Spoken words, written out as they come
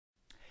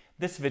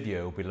This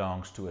video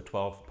belongs to a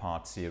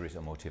 12-part series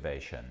on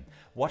motivation.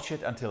 Watch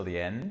it until the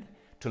end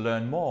to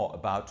learn more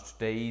about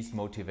today's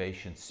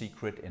motivation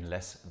secret in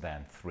less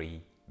than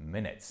 3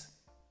 minutes.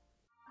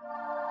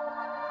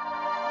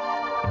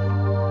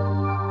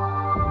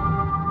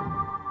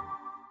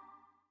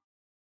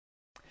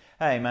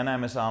 Hey, my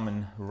name is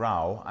Armin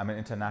Rau. I'm an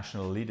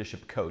international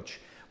leadership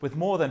coach with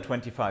more than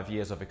 25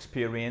 years of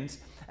experience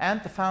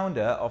and the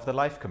founder of the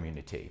Life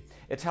Community.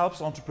 It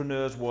helps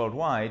entrepreneurs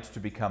worldwide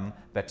to become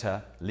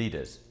better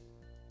leaders.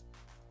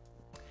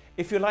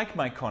 If you like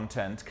my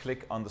content,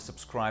 click on the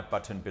subscribe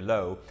button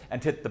below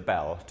and hit the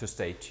bell to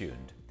stay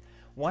tuned.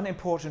 One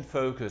important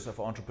focus of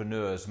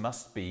entrepreneurs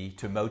must be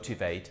to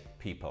motivate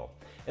people.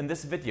 In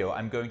this video,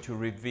 I'm going to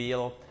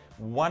reveal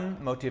one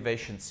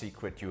motivation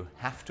secret you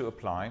have to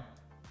apply,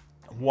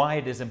 why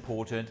it is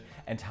important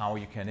and how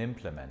you can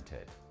implement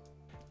it.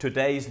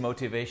 Today's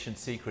motivation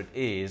secret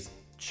is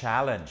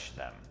challenge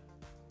them.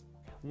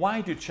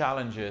 Why do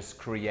challenges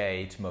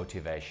create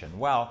motivation?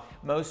 Well,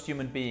 most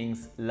human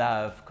beings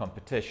love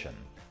competition.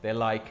 They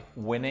like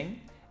winning.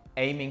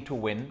 Aiming to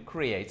win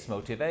creates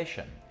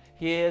motivation.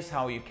 Here's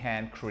how you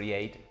can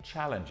create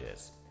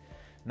challenges.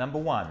 Number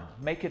 1,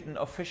 make it an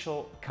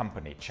official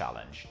company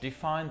challenge.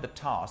 Define the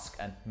task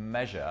and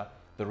measure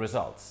the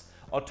results.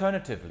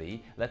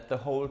 Alternatively, let the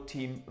whole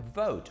team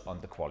vote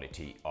on the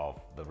quality of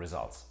the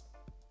results.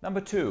 Number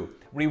 2,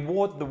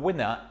 reward the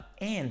winner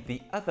and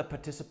the other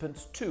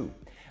participants too.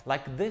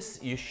 Like this,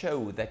 you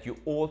show that you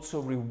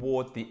also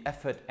reward the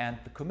effort and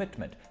the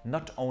commitment,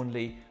 not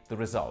only the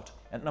result.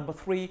 And number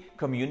 3,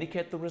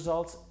 communicate the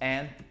results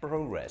and the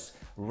progress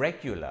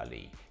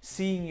regularly.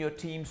 Seeing your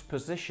team's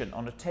position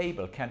on a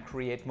table can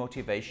create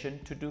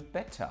motivation to do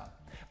better.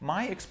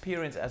 My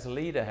experience as a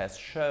leader has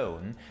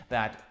shown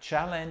that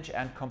challenge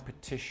and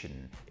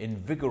competition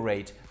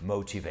invigorate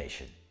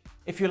motivation.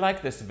 If you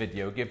like this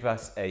video, give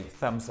us a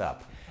thumbs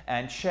up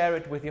and share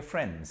it with your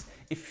friends.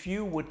 If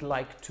you would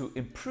like to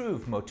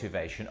improve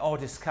motivation or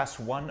discuss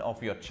one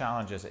of your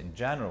challenges in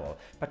general,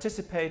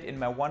 participate in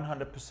my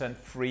 100%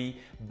 free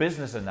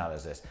business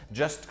analysis.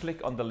 Just click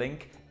on the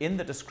link in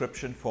the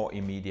description for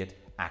immediate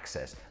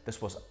access.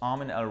 This was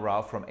Armin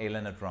Rau from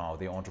Armin Rau,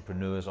 the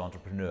entrepreneur's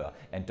entrepreneur.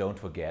 And don't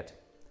forget,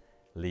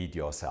 lead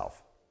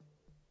yourself.